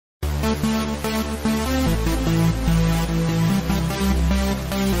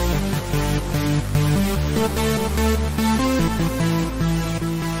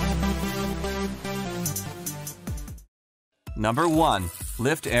Number 1.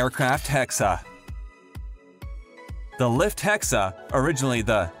 Lift Aircraft Hexa. The Lift Hexa, originally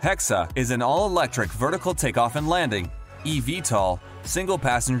the Hexa, is an all-electric vertical takeoff and landing (eVTOL)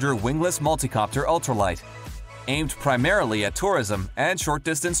 single-passenger wingless multicopter ultralight, aimed primarily at tourism and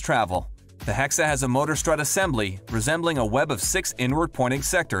short-distance travel. The Hexa has a motor strut assembly resembling a web of 6 inward-pointing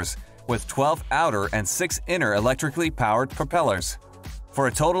sectors, with 12 outer and 6 inner electrically powered propellers, for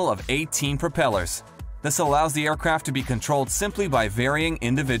a total of 18 propellers. This allows the aircraft to be controlled simply by varying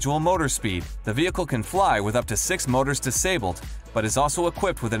individual motor speed. The vehicle can fly with up to 6 motors disabled, but is also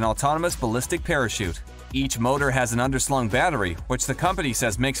equipped with an autonomous ballistic parachute. Each motor has an underslung battery, which the company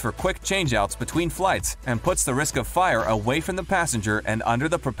says makes for quick changeouts between flights and puts the risk of fire away from the passenger and under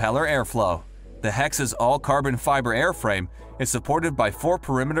the propeller airflow. The Hexa's all-carbon fiber airframe is supported by 4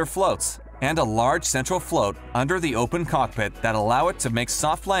 perimeter floats and a large central float under the open cockpit that allow it to make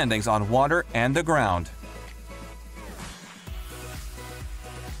soft landings on water and the ground.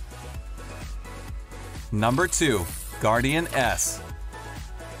 Number 2. Guardian S.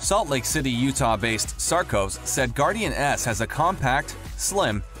 Salt Lake City, Utah-based Sarcos said Guardian S has a compact,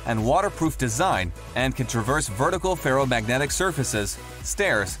 slim, and waterproof design and can traverse vertical ferromagnetic surfaces,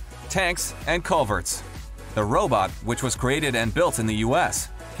 stairs, tanks, and culverts. The robot, which was created and built in the U.S.,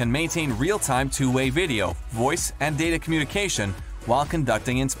 can maintain real-time two-way video, voice, and data communication while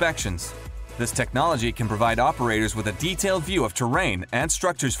conducting inspections. This technology can provide operators with a detailed view of terrain and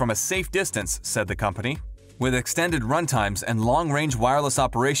structures from a safe distance, said the company. With extended runtimes and long-range wireless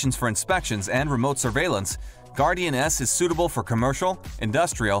operations for inspections and remote surveillance, Guardian S is suitable for commercial,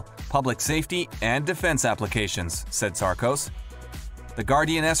 industrial, public safety, and defense applications, said Sarcos. The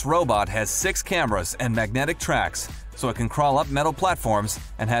Guardian S robot has 6 cameras and magnetic tracks, so it can crawl up metal platforms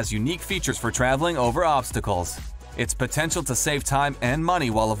and has unique features for traveling over obstacles. Its potential to save time and money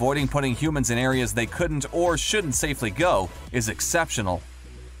while avoiding putting humans in areas they couldn't or shouldn't safely go is exceptional.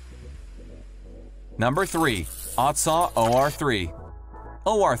 Number 3. Otsaw OR3.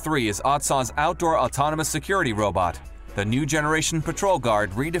 OR3 is Otsaw's outdoor autonomous security robot, the new generation patrol guard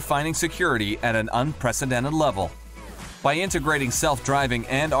redefining security at an unprecedented level. By integrating self-driving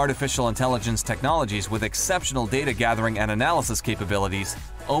and artificial intelligence technologies with exceptional data gathering and analysis capabilities,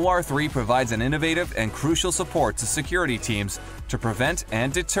 OR3 provides an innovative and crucial support to security teams to prevent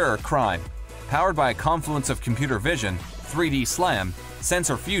and deter crime. Powered by a confluence of computer vision, 3D SLAM,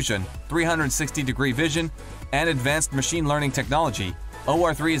 sensor fusion, 360-degree vision, and advanced machine learning technology,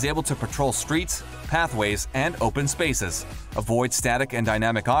 OR3 is able to patrol streets, pathways, and open spaces, avoid static and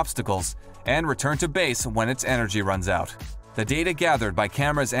dynamic obstacles, and return to base when its energy runs out. The data gathered by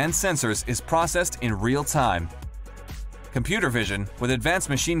cameras and sensors is processed in real time. Computer vision, with advanced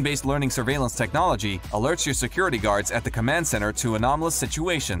machine-based learning surveillance technology, alerts your security guards at the command center to anomalous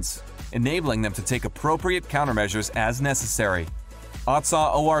situations, enabling them to take appropriate countermeasures as necessary.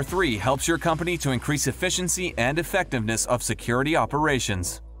 Otsaw OR3 helps your company to increase efficiency and effectiveness of security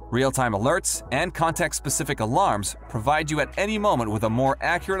operations. Real-time alerts and context-specific alarms provide you at any moment with a more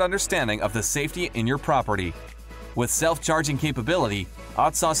accurate understanding of the safety in your property. With self-charging capability,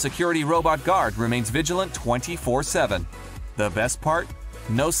 Otsaw's security robot guard remains vigilant 24/7. The best part?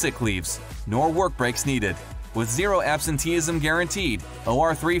 No sick leaves, nor work breaks needed. With 0 absenteeism guaranteed,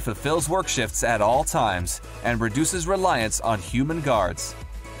 OR3 fulfills work shifts at all times and reduces reliance on human guards.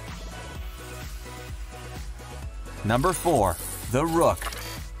 Number 4. The ROOK.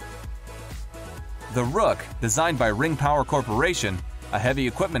 The ROOK, designed by Ring Power Corporation, a heavy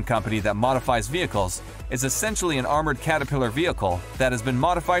equipment company that modifies vehicles, is essentially an armored Caterpillar vehicle that has been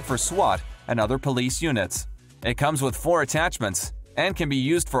modified for SWAT and other police units. It comes with 4 attachments and can be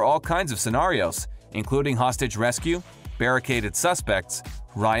used for all kinds of scenarios, including hostage rescue, barricaded suspects,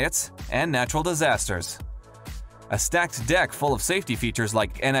 riots, and natural disasters. A stacked deck full of safety features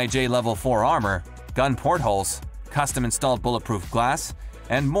like NIJ Level 4 armor, gun portholes, custom-installed bulletproof glass,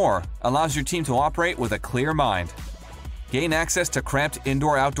 and more allows your team to operate with a clear mind. Gain access to cramped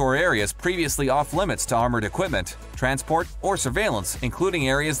indoor-outdoor areas previously off-limits to armored equipment, transport, or surveillance, including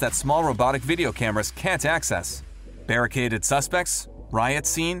areas that small robotic video cameras can't access. Barricaded suspects, riot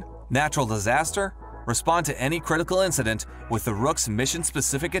scene, natural disaster, respond to any critical incident with the ROOK's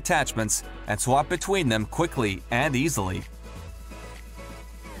mission-specific attachments and swap between them quickly and easily.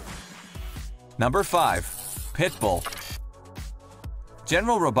 Number 5. Pitbull.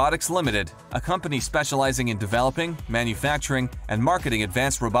 General Robotics Limited, a company specializing in developing, manufacturing, and marketing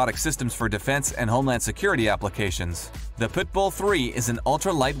advanced robotic systems for defense and homeland security applications, The Pitbull 3 is an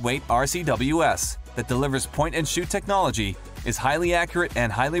ultra-lightweight RCWS that delivers point-and-shoot technology, is highly accurate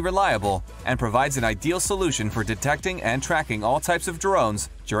and highly reliable, and provides an ideal solution for detecting and tracking all types of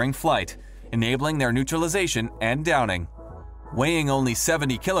drones during flight, enabling their neutralization and downing. Weighing only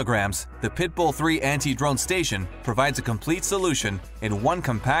 70 kilograms, the Pitbull 3 anti-drone station provides a complete solution in one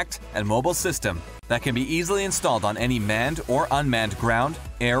compact and mobile system that can be easily installed on any manned or unmanned ground,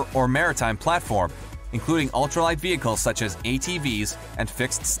 air, or maritime platform, including ultralight vehicles such as ATVs and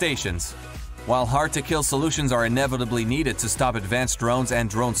fixed stations. While hard-to-kill solutions are inevitably needed to stop advanced drones and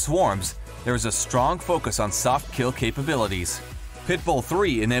drone swarms, there is a strong focus on soft kill capabilities. Pitbull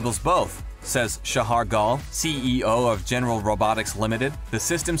 3 enables both, says Shahar Gal, CEO of General Robotics Limited. The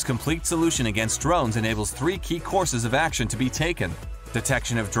system's complete solution against drones enables 3 key courses of action to be taken: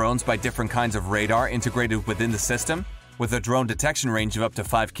 detection of drones by different kinds of radar integrated within the system, with a drone detection range of up to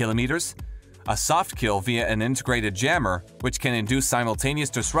 5 kilometers, a soft kill via an integrated jammer, which can induce simultaneous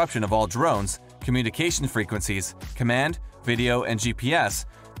disruption of all drones, communication frequencies, command, video, and GPS,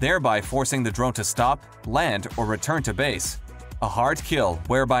 thereby forcing the drone to stop, land, or return to base. A hard kill,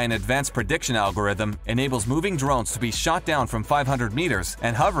 whereby an advanced prediction algorithm enables moving drones to be shot down from 500 meters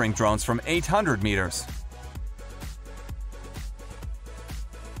and hovering drones from 800 meters.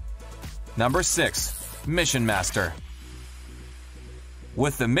 Number 6. Mission Master.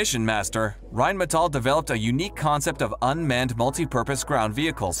 With the Mission Master, Rheinmetall developed a unique concept of unmanned multi-purpose ground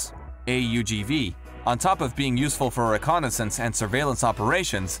vehicles, AUGV. On top of being useful for reconnaissance and surveillance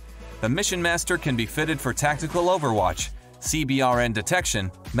operations, the Mission Master can be fitted for tactical overwatch, CBRN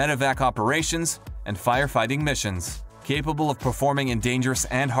detection, medevac operations, and firefighting missions. Capable of performing in dangerous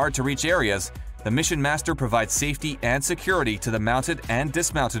and hard-to-reach areas, the Mission Master provides safety and security to the mounted and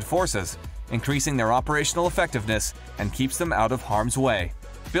dismounted forces, increasing their operational effectiveness and keeps them out of harm's way.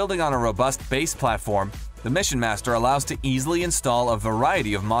 Building on a robust base platform, the Mission Master allows to easily install a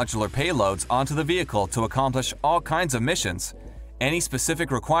variety of modular payloads onto the vehicle to accomplish all kinds of missions. Any specific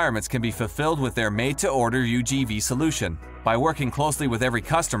requirements can be fulfilled with their made-to-order UGV solution. By working closely with every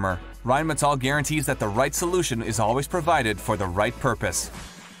customer, Rheinmetall guarantees that the right solution is always provided for the right purpose.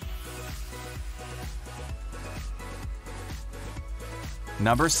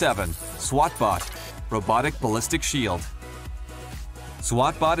 Number 7. SWATbot, Robotic Ballistic Shield.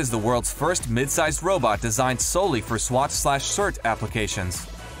 SWATbot is the world's first mid-sized robot designed solely for SWAT/CERT applications.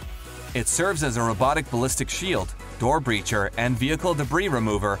 It serves as a robotic ballistic shield, door breacher, and vehicle debris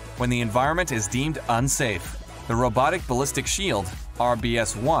remover when the environment is deemed unsafe. The Robotic Ballistic Shield,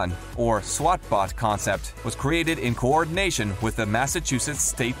 RBS-1, or SWATbot concept, was created in coordination with the Massachusetts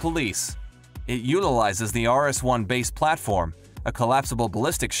State Police. It utilizes the RS-1 base platform, a collapsible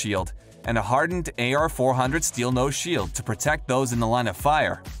ballistic shield, and a hardened AR-400 steel nose shield to protect those in the line of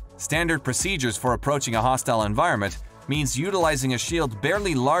fire. Standard procedures for approaching a hostile environment means utilizing a shield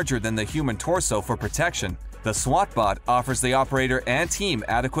barely larger than the human torso for protection. The SWATbot offers the operator and team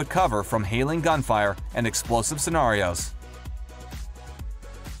adequate cover from hailing gunfire and explosive scenarios.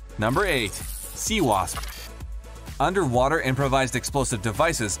 Number 8. Seawasp. Underwater improvised explosive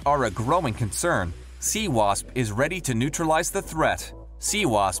devices are a growing concern. Seawasp is ready to neutralize the threat.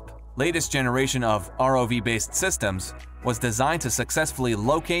 Seawasp, latest generation of ROV-based systems, was designed to successfully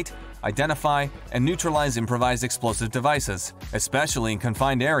locate, identify, and neutralize improvised explosive devices, especially in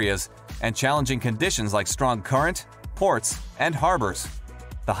confined areas and challenging conditions like strong current, ports, and harbors.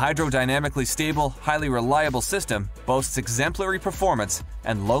 The hydrodynamically stable, highly reliable system boasts exemplary performance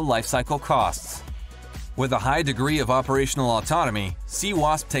and low lifecycle costs. With a high degree of operational autonomy,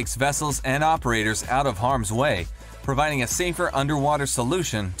 Seawasp takes vessels and operators out of harm's way, providing a safer underwater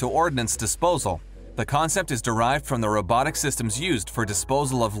solution to ordnance disposal. The concept is derived from the robotic systems used for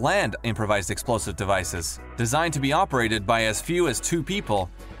disposal of land improvised explosive devices. Designed to be operated by as few as 2 people,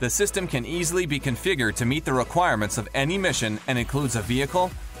 the system can easily be configured to meet the requirements of any mission and includes a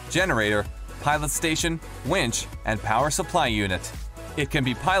vehicle, generator, pilot station, winch, and power supply unit. It can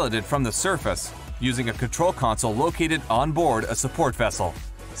be piloted from the surface, using a control console located on board a support vessel.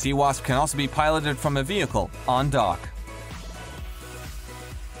 Seawasp can also be piloted from a vehicle on dock.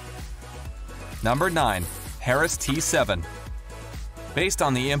 Number 9. Harris T7. Based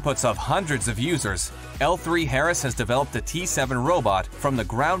on the inputs of hundreds of users, L3 Harris has developed a T7 robot from the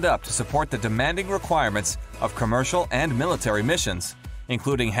ground up to support the demanding requirements of commercial and military missions,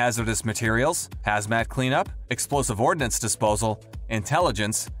 including hazardous materials, hazmat cleanup, explosive ordnance disposal,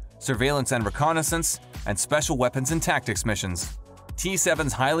 intelligence, surveillance and reconnaissance, and special weapons and tactics missions.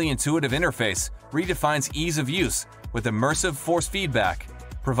 T7's highly intuitive interface redefines ease of use with immersive force feedback,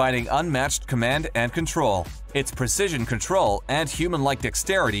 providing unmatched command and control. Its precision control and human-like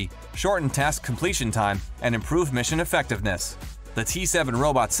dexterity shorten task completion time and improve mission effectiveness. The T7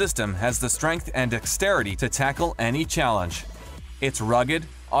 robot system has the strength and dexterity to tackle any challenge. Its rugged,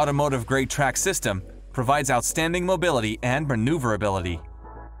 automotive-grade track system provides outstanding mobility and maneuverability.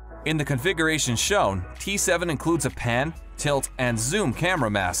 In the configuration shown, T7 includes a pan, tilt, and zoom camera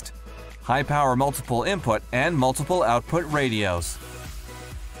mast, high-power multiple input and multiple output radios.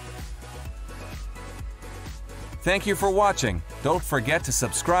 Thank you for watching. Don't forget to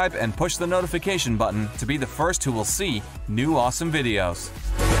subscribe and push the notification button to be the first who will see new awesome videos.